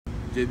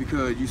just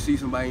because you see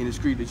somebody in the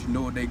street that you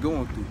know what they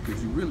going through,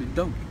 because you really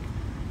don't.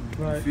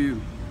 Right. You feel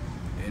me?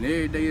 And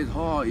every day is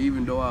hard,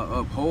 even though I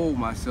uphold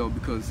myself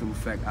because of the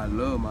fact I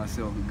love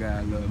myself and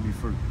God loved me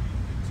first.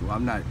 So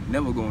I'm not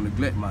never gonna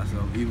neglect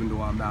myself, even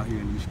though I'm out here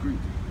in these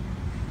streets.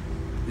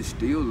 It's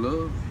still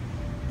love,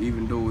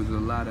 even though it's a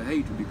lot of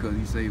hatred, because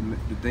he say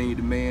the thing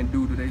the man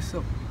do to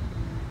themselves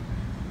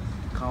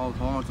cause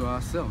harm to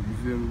ourselves. You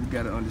feel me? We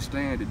gotta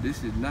understand that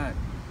this is not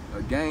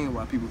a game.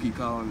 Why people keep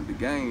calling it the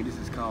game? This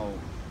is called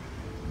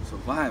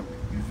survival.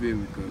 You feel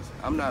me? Because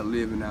I'm not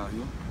living out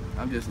here.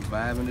 I'm just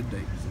surviving the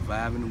day,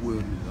 surviving the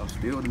wilderness. I'm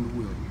still in the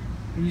wilderness.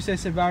 When you say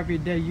survive your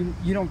day,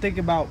 you don't think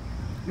about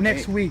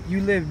next week.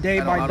 You live day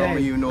by day. I don't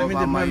even know if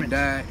I might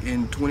die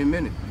in 20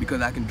 minutes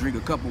because I can drink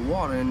a cup of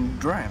water and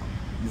drown.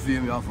 You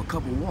feel me? Off a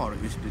cup of water.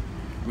 It's the, you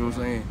know what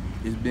I'm saying?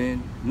 It's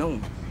been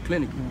known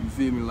clinically. You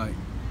feel me? Like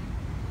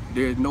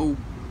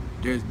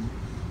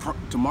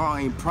tomorrow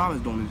ain't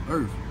promised on this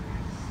earth.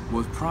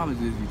 What's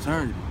promised is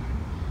eternity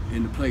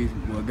in the place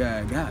where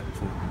God got it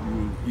for. You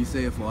know, he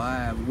said, "For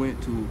I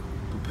went to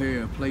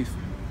prepare a place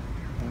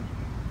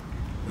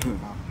for you."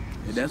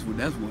 And that's what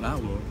I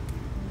want.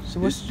 So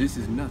this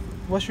is nothing.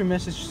 What's your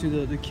message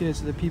to the kids,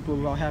 to the people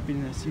about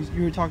happiness?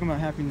 You were talking about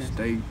happiness.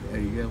 Hey,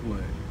 guess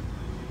what?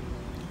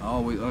 I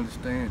always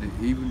understand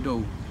that even though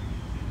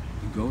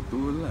you go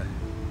through a lot,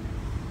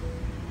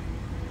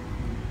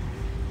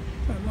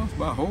 I lost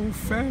my whole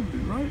family,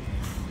 right?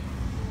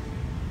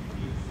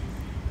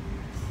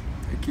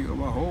 They killed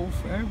my whole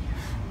family.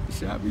 They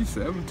shot me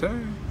 7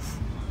 times.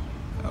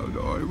 I was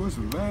the only one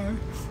survived.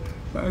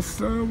 My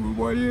son was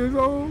 1 year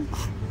old.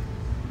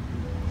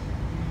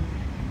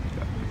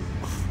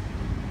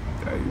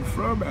 I ain't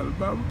from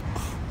Alabama.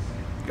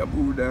 I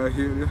moved down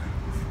here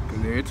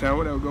because every time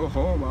when I would go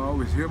home, I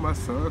always hear my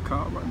son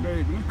call my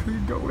name, and I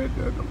couldn't go in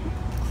there no more.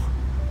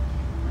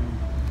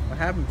 What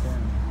happened to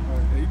him?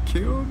 They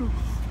killed him.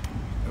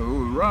 It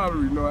was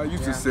robbery, you know. I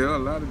used to sell a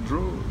lot of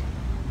drugs.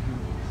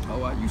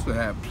 Oh, I used to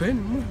have plenty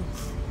of money.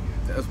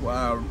 That's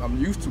why I'm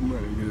used to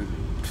money.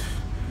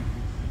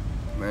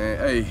 Man,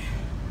 hey,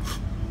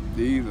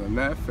 these are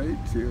not fake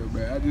tales,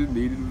 man. I just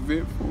needed a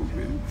vent for a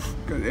minute.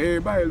 Because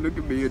everybody look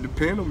at me and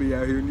depend on me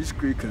out here in the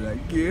street because I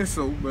get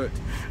so much.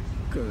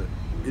 Because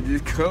it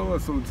just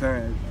comes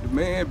sometimes. The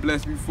man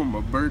blessed me for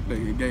my birthday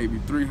and gave me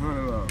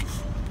 $300.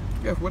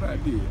 Guess what I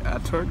did? I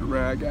turned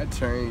around, got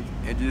changed,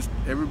 and just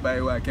everybody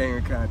who I came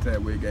in contact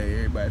with gave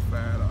everybody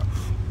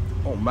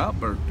 $5 on my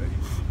birthday.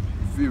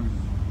 You feel me?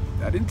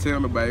 I didn't tell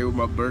nobody it was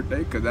my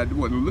birthday because I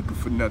wasn't looking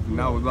for nothing.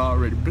 I was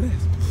already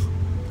blessed.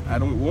 I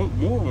don't want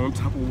more on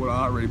top of what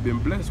I already been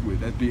blessed with.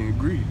 That's being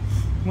greedy.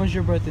 When's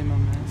your birthday, my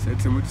man?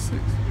 September the 6th,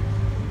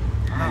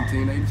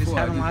 1984. Just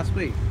happened last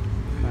week.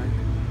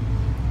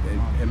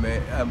 And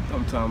man,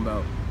 I'm talking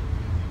about,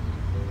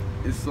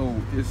 it's so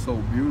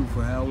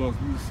beautiful how I want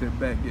you to sit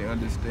back and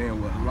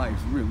understand what life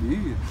really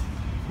is.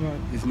 Right.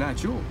 It's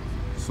not yours.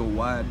 So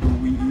why do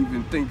we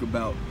even think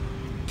about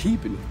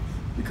keeping it?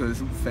 Because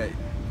in fact,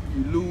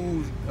 you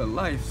lose a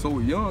life so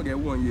young at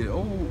 1 year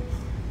old.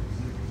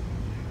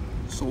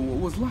 So what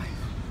was life?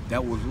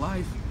 That was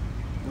life?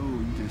 No,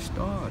 you just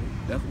started.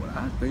 That's what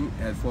I think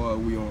as far as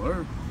we on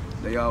earth.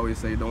 They always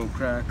say don't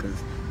cry because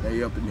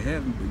they up in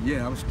heaven, but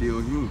yeah, I'm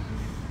still human.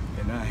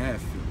 And I have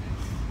feelings.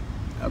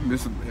 I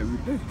miss them every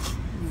day.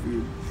 You feel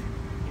me?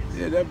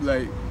 Yeah, that's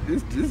like,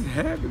 this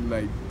happened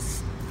like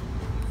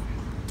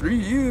 3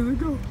 years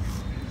ago.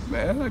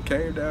 Man, I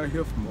came down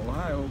here from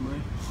Ohio,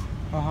 man.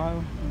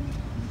 Ohio?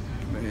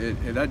 Man,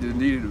 and I just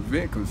needed a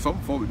vent because some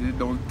folks just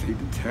don't take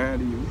the time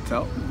to even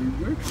talk to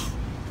me, man.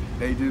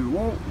 They just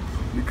won't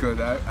because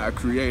I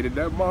created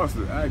that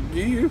monster. I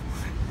give,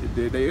 and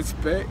then they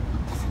expect,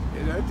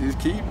 and I just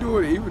keep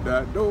doing it even though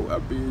I know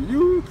I'm being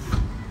used.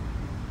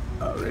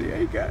 I already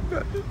ain't got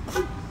nothing.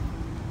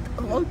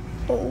 I lost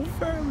my whole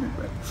family,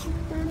 man.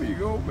 Let me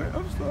go, man.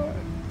 I'm sorry.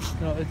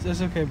 No,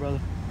 it's okay,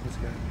 brother. It's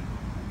good.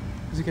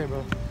 It's okay,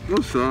 brother.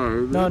 I'm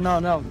sorry, man.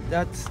 No.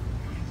 That's...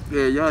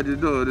 Yeah, y'all just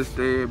don't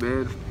understand,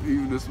 man.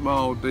 Even the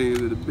small things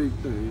and the big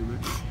things, man.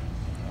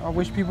 I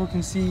wish people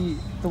can see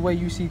the way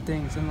you see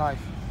things in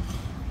life.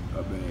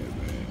 My bad,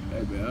 man.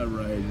 Hey, man, I'm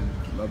right.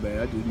 My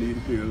bad. I just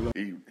need to be alone.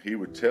 He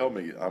would tell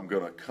me, I'm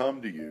going to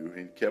come to you,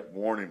 and he kept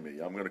warning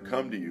me, I'm going to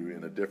come to you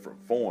in a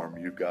different form.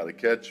 You've got to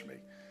catch me.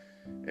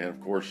 And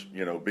of course,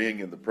 you know, being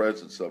in the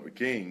presence of a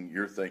king,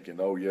 you're thinking,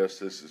 oh yes,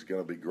 this is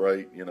going to be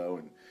great, you know,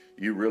 and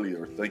you really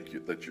are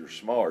thinking that you're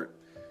smart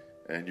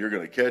and you're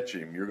going to catch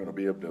him. You're going to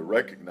be able to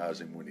recognize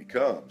him when he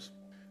comes.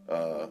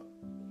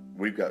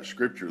 We've got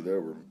scripture.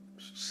 There were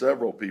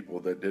several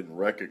people that didn't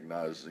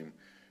recognize him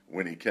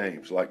when he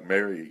came. So like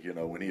Mary, you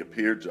know, when he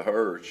appeared to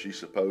her, she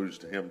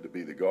supposed him to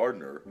be the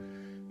gardener,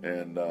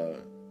 and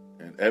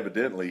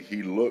evidently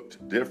he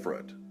looked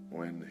different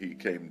when he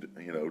came to,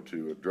 you know,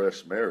 to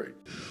address Mary.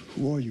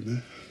 Who are you,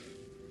 man?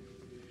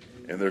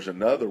 And there's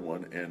another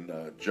one in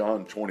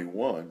John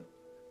 21.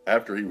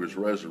 After he was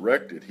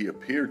resurrected, he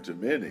appeared to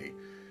many,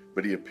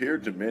 but he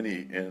appeared to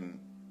many in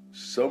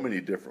so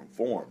many different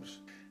forms.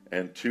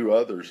 And 2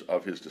 others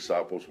of his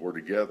disciples were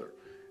together.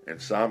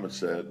 And Simon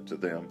said to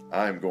them,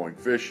 I am going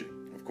fishing.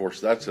 Of course,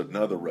 that's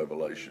another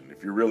revelation.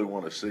 If you really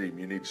want to see him,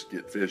 you need to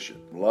get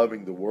fishing.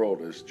 Loving the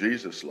world as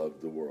Jesus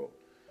loved the world,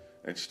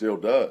 and still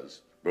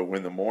does. But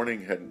when the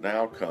morning had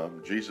now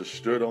come, Jesus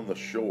stood on the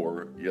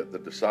shore, yet the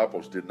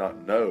disciples did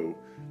not know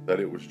that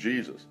it was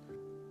Jesus.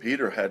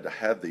 Peter had to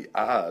have the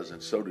eyes,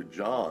 and so did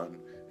John,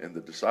 and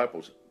the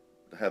disciples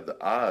had the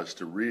eyes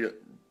to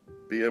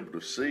be able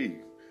to see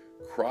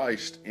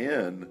Christ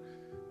in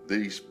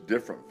these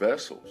different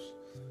vessels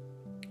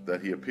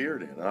that he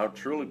appeared in. And I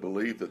truly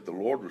believe that the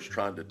Lord was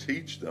trying to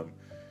teach them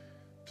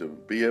to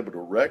be able to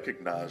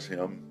recognize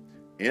him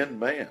in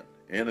man,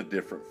 in a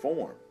different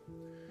form.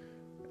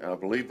 And I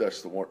believe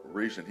that's the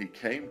reason he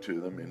came to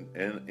them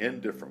in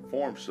different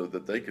forms, so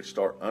that they could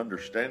start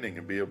understanding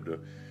and be able to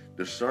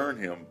discern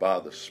him by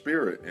the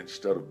Spirit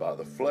instead of by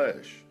the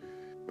flesh.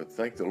 But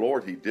thank the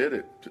Lord he did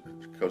it,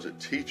 because it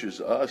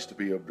teaches us to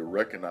be able to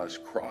recognize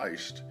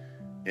Christ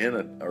in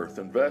an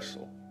earthen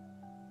vessel.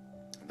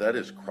 That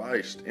is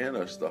Christ in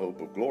us, the hope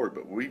of glory,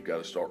 but we've got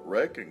to start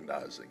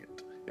recognizing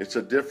it. It's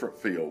a different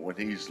feel. When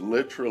he's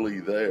literally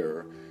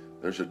there,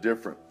 there's a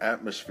different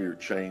atmosphere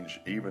change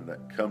even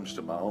that comes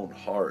to my own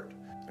heart.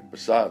 And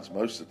besides,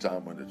 most of the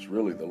time when it's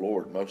really the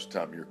Lord, most of the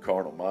time your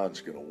carnal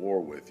mind's going to war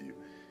with you,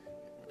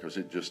 because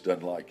it just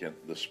doesn't like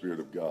the Spirit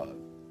of God.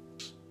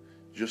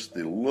 Just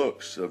the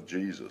looks of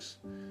Jesus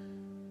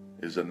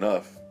is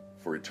enough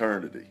for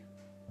eternity.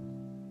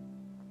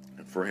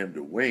 And for him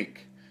to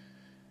wink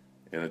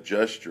in a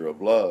gesture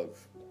of love,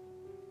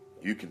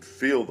 you can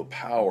feel the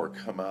power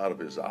come out of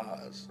his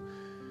eyes.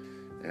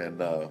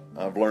 And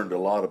I've learned a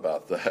lot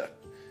about that,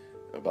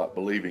 about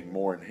believing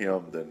more in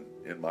him than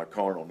in my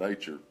carnal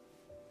nature.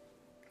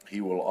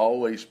 He will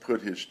always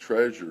put his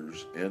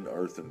treasures in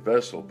earthen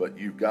vessel, but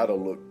you've got to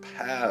look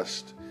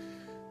past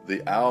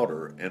the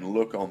outer and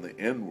look on the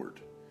inward.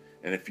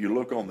 And if you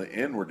look on the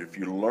inward, if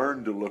you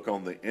learn to look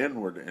on the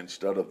inward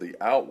instead of the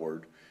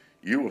outward,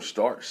 you will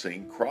start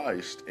seeing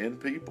Christ in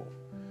people.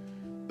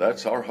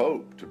 That's our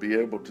hope, to be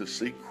able to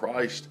see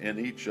Christ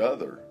in each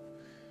other.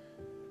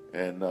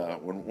 And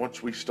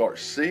once we start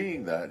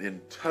seeing that,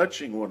 in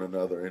touching one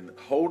another, and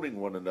holding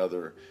one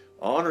another,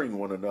 honoring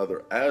one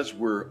another as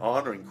we're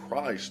honoring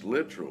Christ,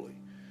 literally,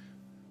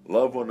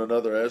 love one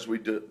another as we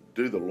do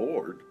the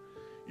Lord,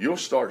 you'll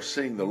start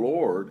seeing the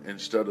Lord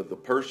instead of the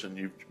person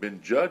you've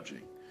been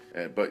judging.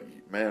 But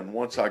man,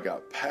 once I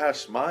got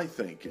past my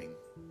thinking,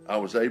 I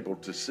was able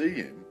to see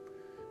him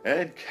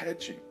and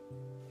catch him.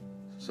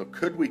 So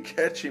could we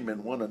catch him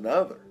in one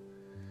another?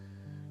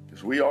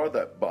 Because we are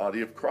that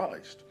body of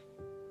Christ.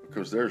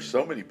 Because there's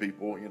so many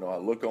people, I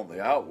look on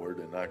the outward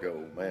and I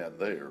go, man,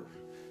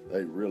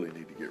 they really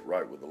need to get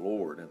right with the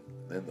Lord. And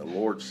then the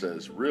Lord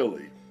says,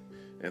 really?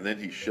 And then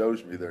he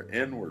shows me their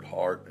inward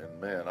heart,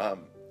 and man,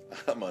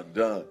 I'm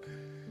undone.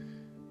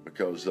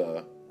 Because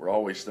we're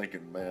always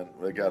thinking, man,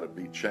 they got to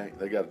be changed.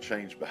 They got to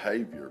change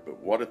behavior. But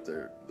what if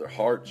their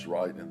heart's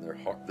right and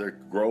they're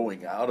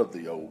growing out of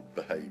the old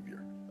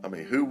behavior? I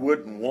mean, who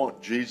wouldn't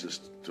want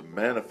Jesus to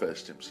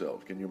manifest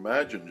himself? Can you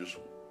imagine just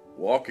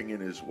walking in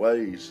his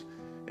ways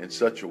in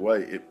such a way?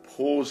 It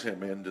pulls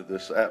him into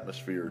this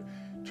atmosphere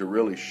to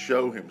really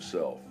show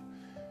himself,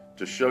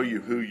 to show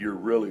you who you're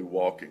really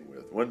walking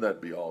with. Wouldn't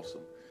that be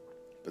awesome?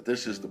 But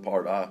this is the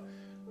part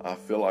I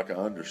feel like I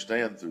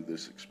understand through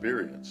this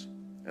experience.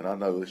 And I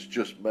know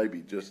it's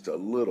maybe just a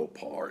little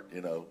part,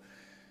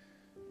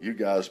 You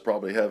guys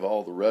probably have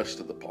all the rest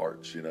of the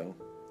parts,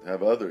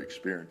 have other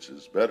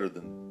experiences better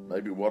than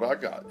maybe what I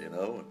got,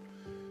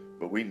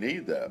 But we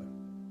need that.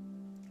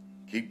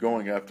 Keep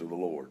going after the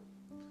Lord.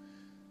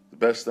 The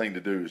best thing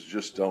to do is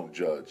just don't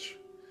judge.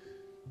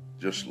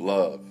 Just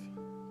love.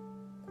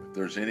 If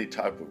there's any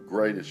type of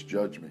greatest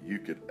judgment you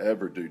could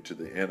ever do to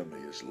the enemy,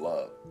 is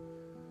love.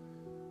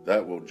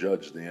 That will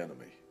judge the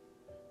enemy.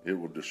 It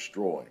will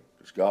destroy him.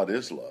 Because God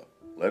is love.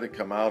 Let it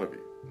come out of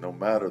you, no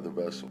matter the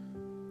vessel.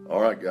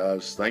 All right,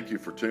 guys. Thank you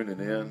for tuning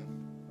in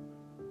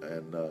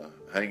and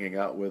hanging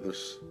out with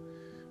us.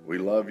 We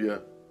love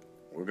you.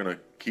 We're going to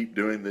keep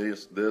doing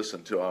this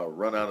until I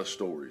run out of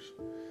stories.